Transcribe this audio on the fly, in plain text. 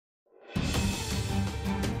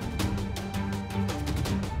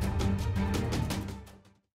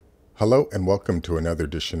Hello and welcome to another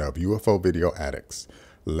edition of UFO Video Addicts.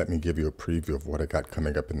 Let me give you a preview of what I got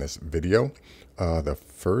coming up in this video. The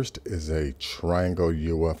first is a triangle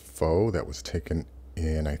UFO that was taken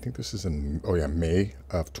in, I think this is in, May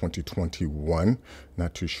of 2021.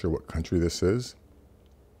 Not too sure what country this is.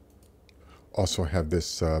 Also have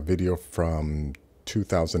this video from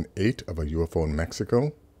 2008 of a UFO in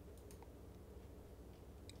Mexico.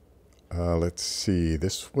 Let's see,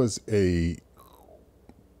 this was a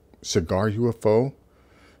Cigar UFO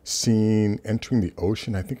seen entering the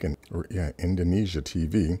ocean, I think in Indonesia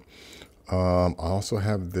TV. I also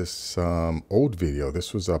have this old video.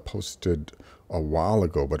 This was posted a while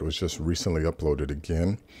ago, but it was just recently uploaded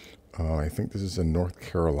again. I think this is in North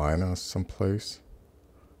Carolina someplace.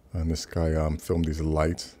 And this guy filmed these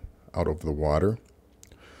lights out over the water.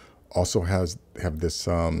 Also have this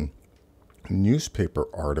newspaper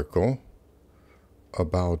article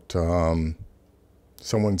about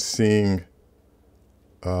someone seeing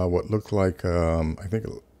what looked like what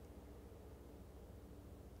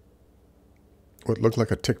looked like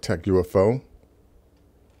a Tic Tac UFO.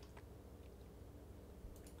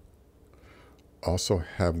 Also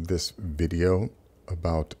have this video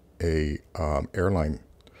about a airplane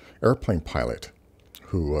pilot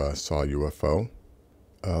who saw a UFO.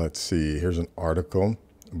 Let's see, here's an article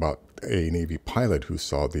about a Navy pilot who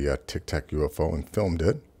saw the Tic Tac UFO and filmed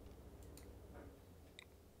it.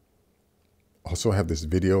 Also have this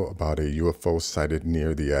video about a UFO sighted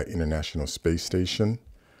near the International Space Station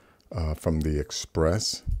from the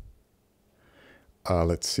Express.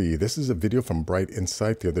 Let's see, this is a video from Bright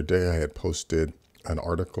Insight. The other day I had posted an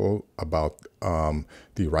article about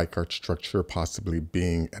the Reichert structure possibly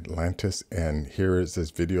being Atlantis, and here is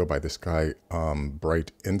this video by this guy,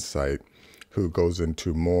 Bright Insight, who goes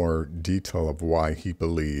into more detail of why he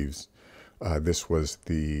believes this was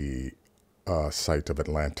the site of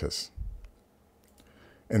Atlantis.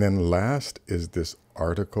 And then last is this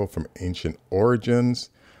article from Ancient Origins,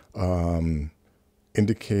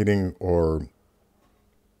 indicating or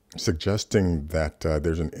suggesting that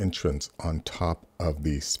there's an entrance on top of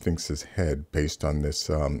the Sphinx's head based on this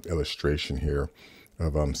illustration here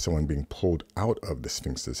of someone being pulled out of the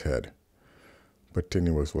Sphinx's head. But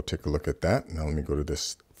anyways, we'll take a look at that. Now let me go to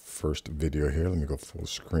this first video here. Let me go full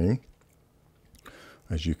screen.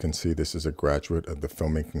 As you can see, this is a graduate of the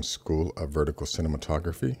Filmmaking School of Vertical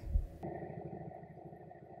Cinematography.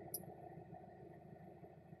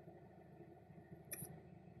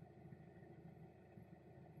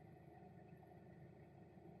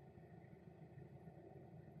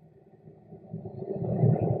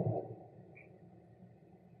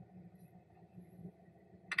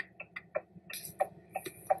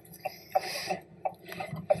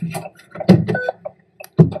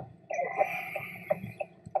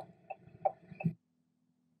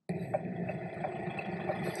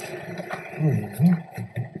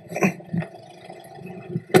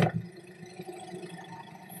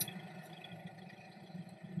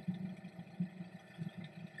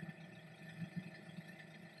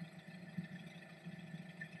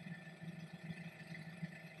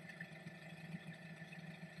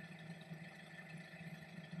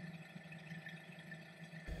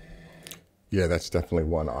 Yeah, that's definitely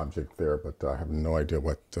one object there, but I have no idea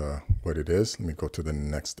what it is. Let me go to the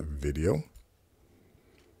next video.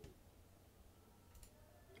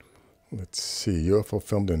 Let's see, UFO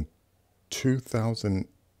filmed in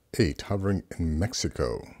 2008, hovering in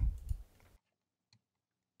Mexico.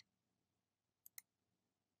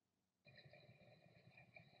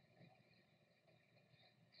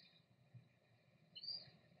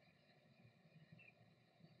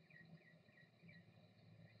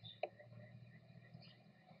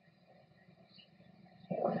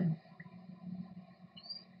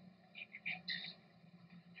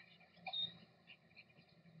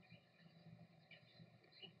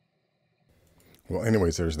 Well,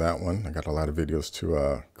 anyways, there's that one. I got a lot of videos to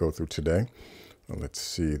go through today. Well, let's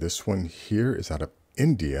see. This one here is out of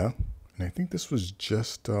India, and I think this was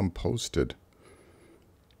just posted.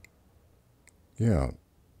 Yeah,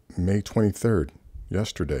 May 23rd,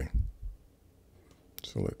 yesterday.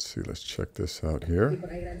 So let's see. Let's check this out here. Di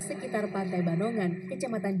perairan sekitar Pantai Banongan,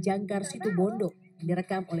 Kecamatan Jangkar, Situbondo,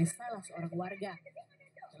 direkam oleh salah seorang warga.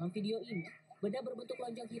 Dalam video ini, benda berbentuk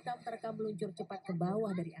lonjong hitam terekam meluncur cepat ke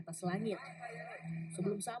bawah dari atas langit.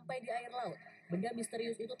 Sebelum sampai di air laut, benda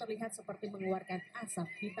misterius itu terlihat seperti mengeluarkan asap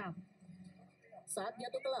hitam. Saat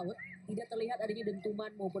jatuh ke laut, tidak terlihat adanya dentuman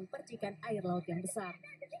maupun percikan air laut yang besar.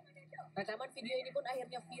 Rekaman video ini pun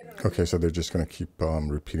akhirnya viral. Okay, so they're just going to keep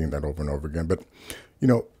repeating that over and over again. But, you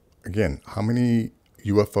know, again, how many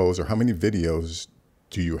UFOs or how many videos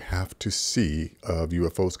do you have to see of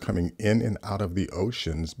UFOs coming in and out of the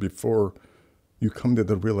oceans before you come to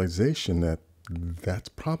the realization that that's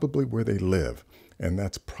probably where they live. And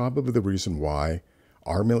that's probably the reason why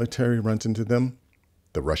our military runs into them,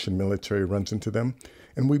 the Russian military runs into them,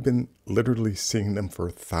 and we've been literally seeing them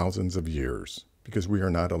for thousands of years because we are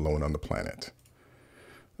not alone on the planet.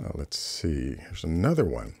 Let's see, here's another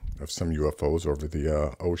one of some UFOs over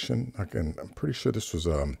the ocean. Again, I'm pretty sure this was,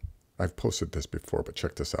 I've posted this before, but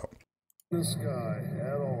check this out. The sky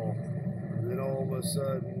at all. And then all of a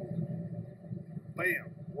sudden,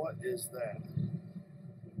 bam, what is that?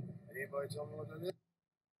 Anybody tell me what that is?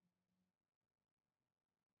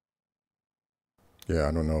 Yeah,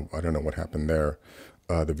 I don't know what happened there.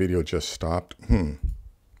 The video just stopped.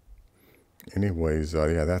 Anyways,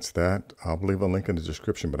 yeah, that's that. I'll leave a link in the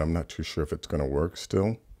description, but I'm not too sure if it's going to work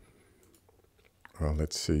still.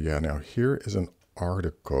 Let's see. Yeah, now here is an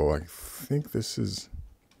article. I think this is...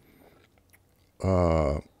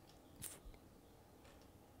 I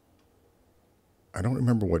don't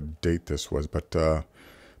remember what date this was, but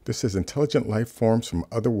this says intelligent life forms from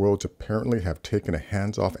other worlds apparently have taken a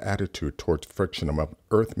hands-off attitude towards friction among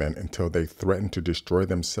Earthmen until they threaten to destroy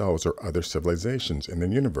themselves or other civilizations in the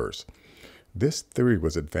universe. This theory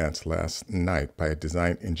was advanced last night by a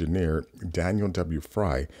design engineer, Daniel W.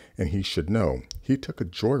 Fry, and he should know. He took a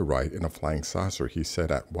joyride in a flying saucer, he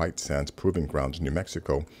said, at White Sands Proving Grounds, New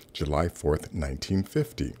Mexico, July 4th,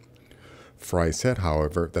 1950. Fry said,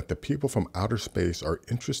 however, that the people from outer space are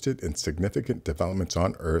interested in significant developments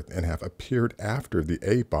on Earth and have appeared after the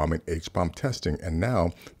A-bomb and H-bomb testing and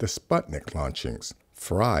now the Sputnik launchings.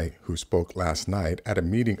 Fry, who spoke last night at a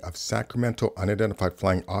meeting of Sacramento Unidentified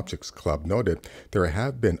Flying Objects Club, noted there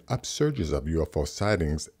have been upsurges of UFO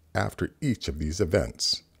sightings after each of these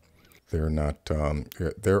events. There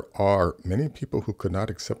are many people who could not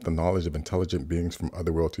accept the knowledge of intelligent beings from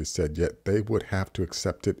other worlds, he said, yet they would have to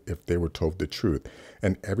accept it if they were told the truth,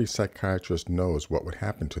 and every psychiatrist knows what would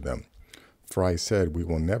happen to them. Fry said, we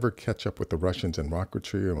will never catch up with the Russians in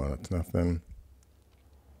rocketry. Well, it's nothing.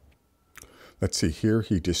 Let's see, here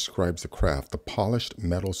he describes the craft. The polished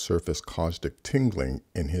metal surface caused a tingling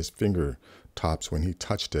in his fingertips when he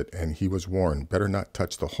touched it, and he was warned, better not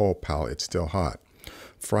touch the hull, pal, it's still hot.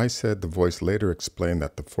 Fry said the voice later explained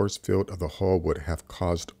that the force field of the hull would have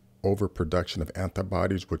caused overproduction of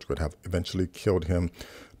antibodies, which would have eventually killed him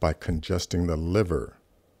by congesting the liver.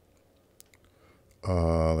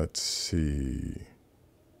 Let's see.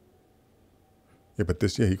 Yeah, but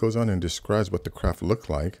he goes on and describes what the craft looked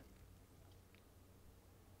like.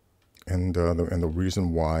 And the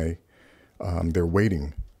reason why they're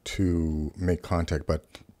waiting to make contact, but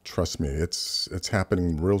trust me, it's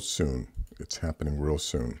happening real soon. It's happening real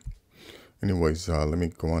soon. Anyways, let me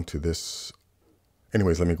go on to this.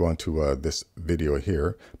 This video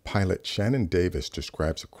here. Pilot Shannon Davis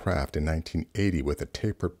describes a craft in 1980 with a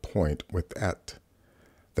tapered point with at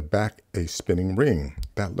the back a spinning ring.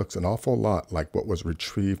 That looks an awful lot like what was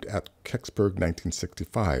retrieved at Kecksburg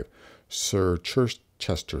 1965. Sir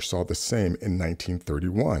Chester saw the same in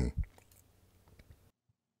 1931.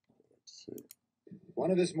 One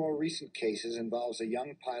of his more recent cases involves a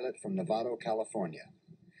young pilot from Novato, California.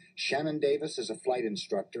 Shannon Davis is a flight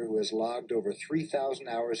instructor who has logged over 3,000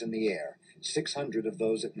 hours in the air, 600 of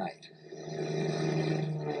those at night.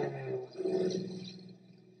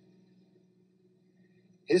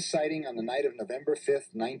 His sighting on the night of November 5th,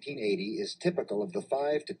 1980 is typical of the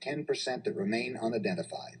 5 to 10% that remain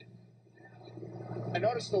unidentified. I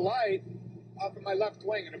noticed a light off of my left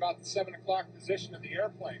wing at about the 7 o'clock position of the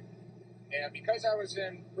airplane. And because I was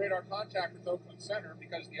in radar contact with Oakland Center,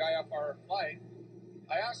 because of the IFR flight,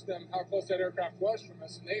 I asked them how close that aircraft was from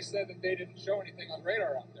us, and they said that they didn't show anything on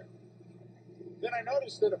radar out there. Then I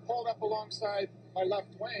noticed that it pulled up alongside my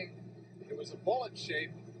left wing. It was a bullet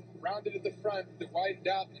shape, rounded at the front, that widened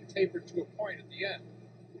out and tapered to a point at the end.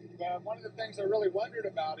 But one of the things I really wondered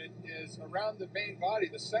about it is around the main body,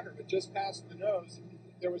 the center, but just past the nose,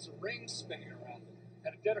 there was a ring spinning around it.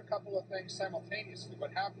 And it did a couple of things simultaneously.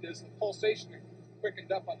 What happened is the pulsation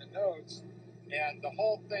quickened up on the nodes, and the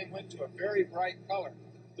whole thing went to a very bright color.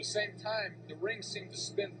 At the same time, the ring seemed to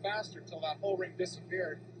spin faster until that whole ring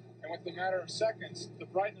disappeared, and within a matter of seconds, the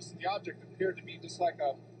brightness of the object appeared to be just like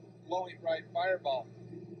a glowing bright fireball.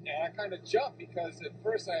 And I kind of jumped because at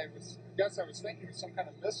first I guess I was thinking of some kind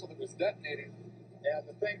of missile that was detonating, and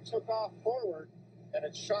the thing took off forward, and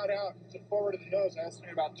it shot out to forward of the nose, I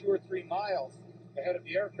estimate about 2 or 3 miles ahead of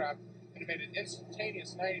the aircraft, and it made an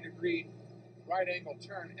instantaneous 90-degree right-angle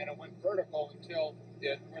turn, and it went vertical until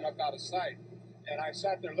it went up out of sight. And I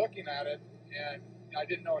sat there looking at it, and I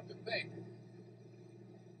didn't know what to think.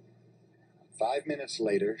 5 minutes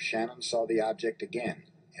later, Shannon saw the object again,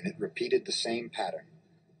 and it repeated the same pattern.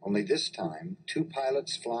 Only this time, 2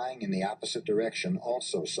 pilots flying in the opposite direction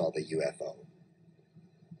also saw the UFO.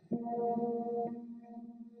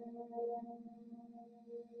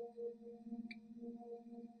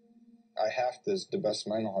 I have to, to the best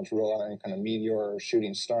of my knowledge, rule out any kind of meteor or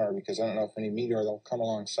shooting star, because I don't know if any meteor that will come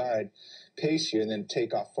alongside, pace you, and then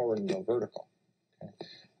take off forward and go vertical. Okay?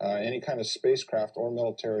 Any kind of spacecraft or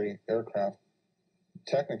military aircraft,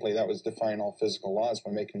 technically that was defying all physical laws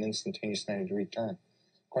by making an instantaneous 90-degree turn.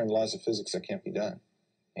 According to laws of physics, that can't be done.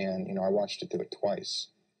 And, you know, I watched it do it twice.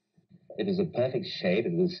 It was a perfect shape.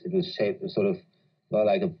 It was shaped sort of more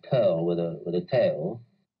like a pearl with a tail.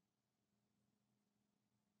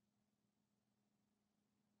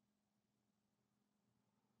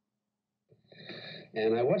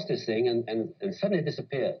 And I watched this thing, and suddenly it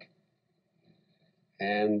disappeared.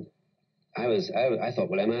 And I thought,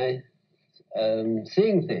 well, am I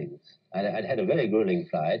seeing things? I'd had a very grueling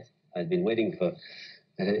flight. I'd been waiting for,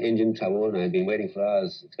 I had engine trouble, and I'd been waiting for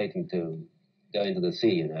hours, expecting to go into the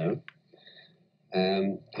sea, you know.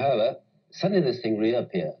 However, suddenly this thing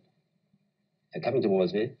reappeared, coming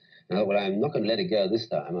towards me. And I thought, well, I'm not going to let it go this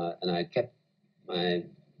time. And I kept my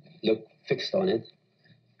look fixed on it.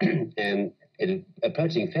 And it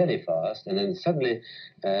approaching fairly fast, and then suddenly,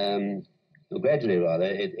 gradually rather,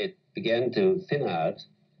 it began to thin out,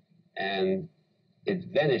 and it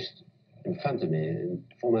vanished in front of me, and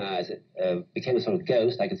before my eyes. It became a sort of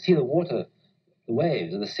ghost. I could see the water, the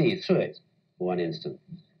waves of the sea through it for one instant,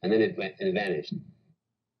 and then it vanished.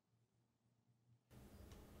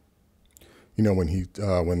 You know,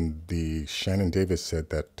 when the Shannon Davis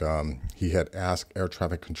said that he had asked air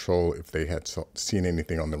traffic control if they had seen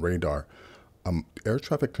anything on the radar, air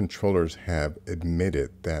traffic controllers have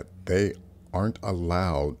admitted that they aren't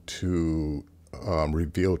allowed to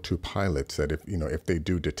reveal to pilots that if they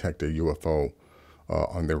do detect a UFO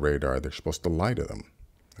on their radar, they're supposed to lie to them.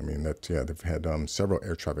 I mean, they've had several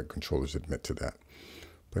air traffic controllers admit to that.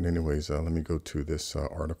 But anyways, let me go to this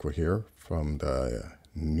article here from the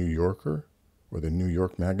New Yorker, or the New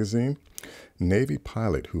York Magazine. Navy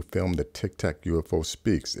pilot who filmed the Tic Tac UFO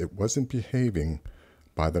speaks it wasn't behaving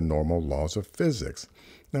by the normal laws of physics.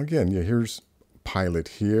 Now again, here's pilot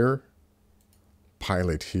here,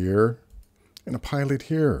 and a pilot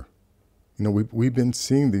here. You know, we've been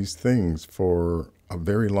seeing these things for a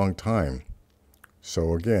very long time.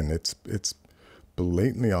 So again, it's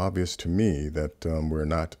blatantly obvious to me that we're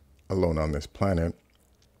not alone on this planet.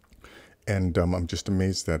 And I'm just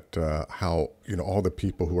amazed at how, all the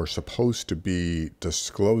people who are supposed to be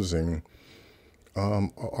disclosing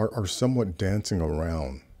are somewhat dancing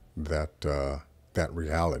around that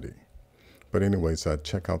reality. But anyways,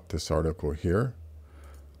 check out this article here.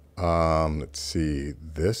 Let's see.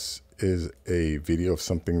 This is a video of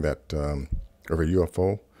something that, of a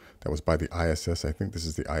UFO that was by the ISS. I think this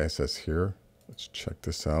is the ISS here. Let's check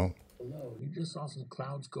this out. Below, you just saw some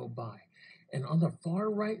clouds go by. And on the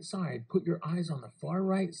far right side, put your eyes on the far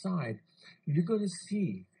right side, you're going to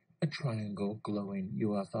see a triangle glowing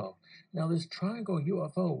UFO. Now, this triangle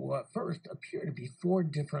UFO will at first appear to be 4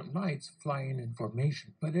 different lights flying in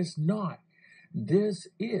formation, but it's not. This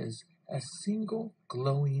is a single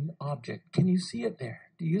glowing object. Can you see it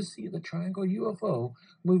there? Do you see the triangle UFO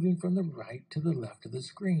moving from the right to the left of the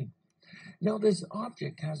screen? Now, this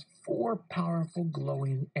object has 4 powerful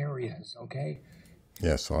glowing areas, okay?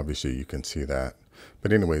 Yes, obviously you can see that.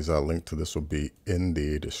 But anyways, a link to this will be in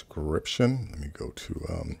the description. Let me go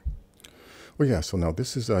to, so now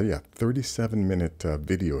this is a 37-minute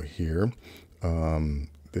video here.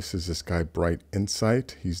 This is this guy, Bright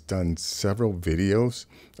Insight. He's done several videos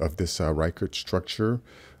of this Reichert structure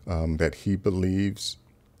that he believes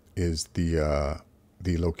is the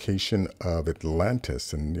location of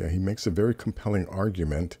Atlantis. And he makes a very compelling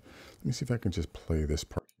argument. Let me see if I can just play this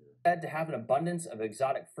part. Said to have an abundance of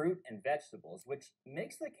exotic fruit and vegetables, which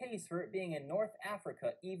makes the case for it being in North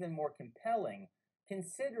Africa even more compelling,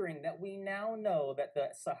 considering that we now know that the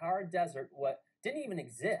Sahara Desert didn't even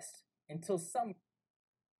exist until somewhere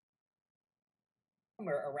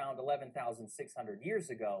around 11,600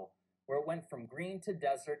 years ago, where it went from green to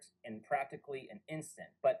desert in practically an instant.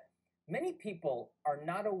 But many people are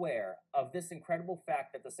not aware of this incredible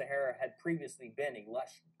fact that the Sahara had previously been a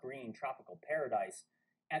lush green tropical paradise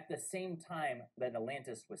at the same time that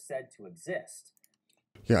Atlantis was said to exist.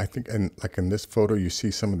 Yeah, I think, and like in this photo, you see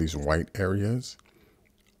some of these white areas.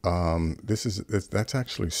 That's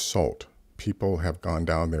actually salt. People have gone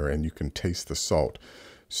down there and you can taste the salt.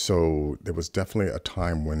 So there was definitely a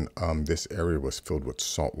time when this area was filled with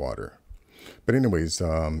salt water. But anyways,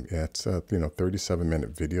 yeah, it's a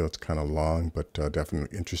 37-minute video. It's kind of long, but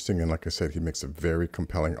definitely interesting. And like I said, he makes a very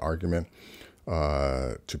compelling argument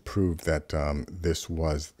to prove that this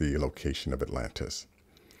was the location of Atlantis.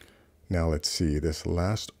 Now let's see this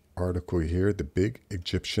last article here. The big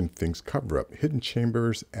Egyptian things cover-up, hidden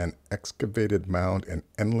chambers, an excavated mound, and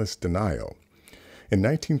endless denial. In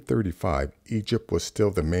 1935, Egypt was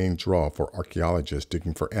still the main draw for archaeologists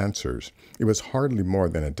digging for answers. It was hardly more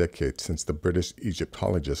than a decade since the British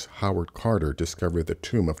Egyptologist Howard Carter discovered the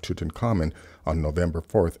tomb of Tutankhamun on November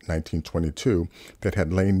 4, 1922, that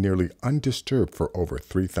had lain nearly undisturbed for over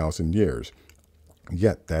 3,000 years.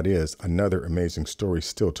 Yet that is another amazing story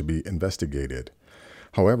still to be investigated.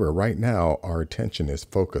 However, right now, our attention is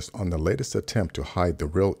focused on the latest attempt to hide the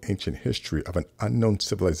real ancient history of an unknown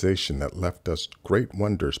civilization that left us great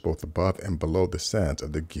wonders both above and below the sands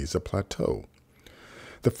of the Giza Plateau.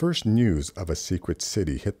 The first news of a secret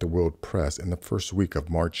city hit the world press in the first week of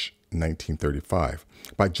March 1935.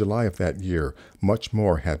 By July of that year, much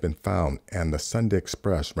more had been found, and the Sunday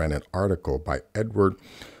Express ran an article by Edward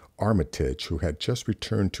Armitage, who had just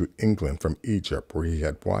returned to England from Egypt, where he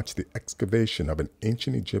had watched the excavation of an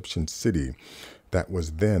ancient Egyptian city that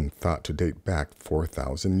was then thought to date back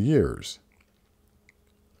 4,000 years.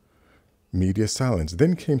 Media silence.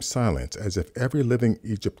 Then came silence, as if every living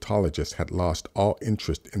Egyptologist had lost all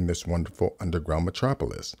interest in this wonderful underground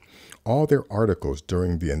metropolis. All their articles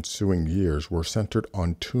during the ensuing years were centered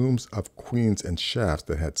on tombs of queens and shafts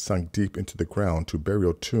that had sunk deep into the ground to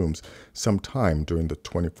burial tombs sometime during the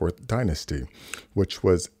 24th dynasty, which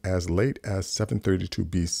was as late as 732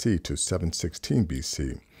 BC to 716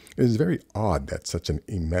 BC. It is very odd that such an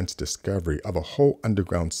immense discovery of a whole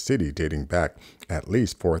underground city dating back at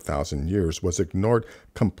least 4,000 years was ignored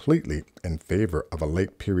completely in favor of a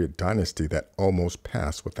late period dynasty that almost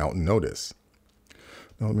passed without notice.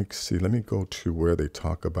 Now let me see, let me go to where they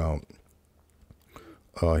talk about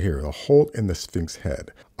here, a hole in the Sphinx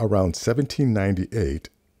head. Around 1798,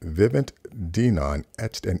 Vivant Denon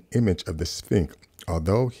etched an image of the Sphinx.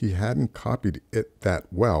 Although he hadn't copied it that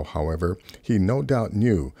well, however, he no doubt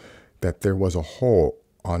knew that there was a hole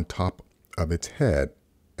on top of its head,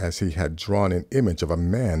 as he had drawn an image of a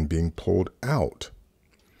man being pulled out.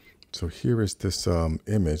 So here is this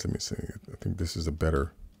image. Let me see. I think this is a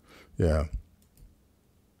better, yeah.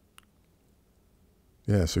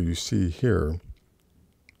 Yeah, so you see here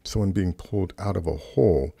someone being pulled out of a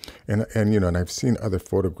hole. And I've seen other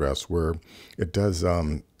photographs where it does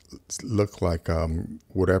look like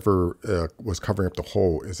whatever was covering up the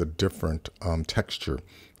hole is a different texture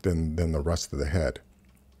than the rest of the head.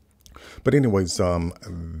 But anyways,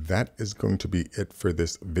 that is going to be it for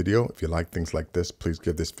this video. If you like things like this, please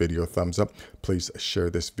give this video a thumbs up. Please share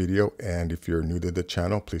this video. And if you're new to the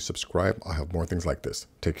channel, please subscribe. I'll have more things like this.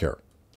 Take care.